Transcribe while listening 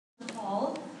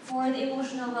for the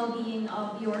emotional well-being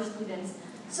of your students.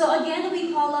 So again,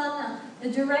 we call on the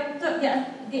director,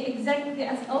 the assistant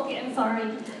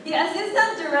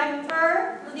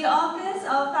director of the Office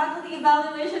of Faculty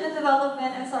Evaluation and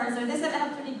Development. I'm sorry, sir, this is I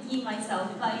have to redeem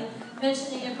myself by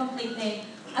mentioning a complete name.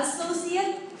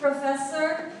 Associate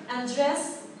Professor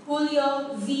Andres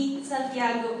Julio V.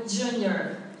 Santiago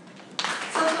Jr.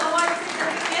 So the award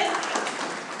certificate,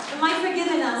 am I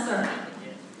forgiven now, sir?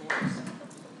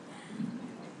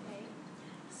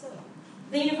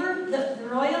 The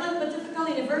Royal and Pontifical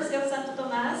University of Santo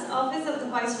Tomas, Office of the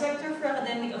Vice Rector for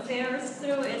Academic Affairs,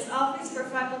 through its Office for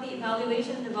Faculty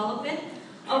Evaluation and Development,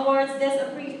 awards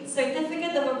this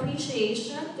certificate of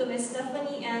appreciation to Ms.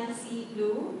 Stephanie Ann C.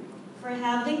 Liu for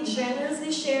having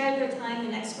generously shared her time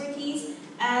and expertise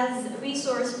as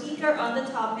resource speaker on the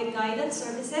topic Guidance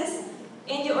Services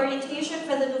in the orientation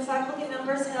for the new faculty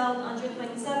members held on June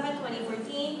 27,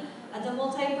 2014 at the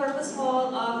Multi-Purpose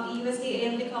Hall of the USD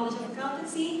AMD College of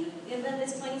Accountancy, given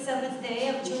this 27th day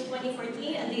of June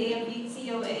 2014 at the AMD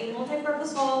COA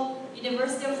Multi-Purpose Hall,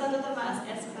 University of Santo Tomas,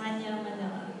 España,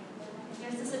 Manila.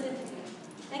 Here's the certificate.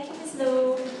 Thank you, Ms.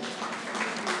 Liu.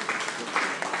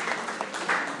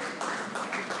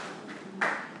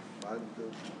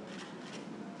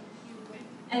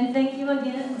 And thank you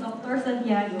again, Dr.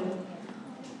 Santiago.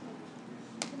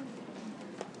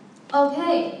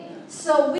 Okay, so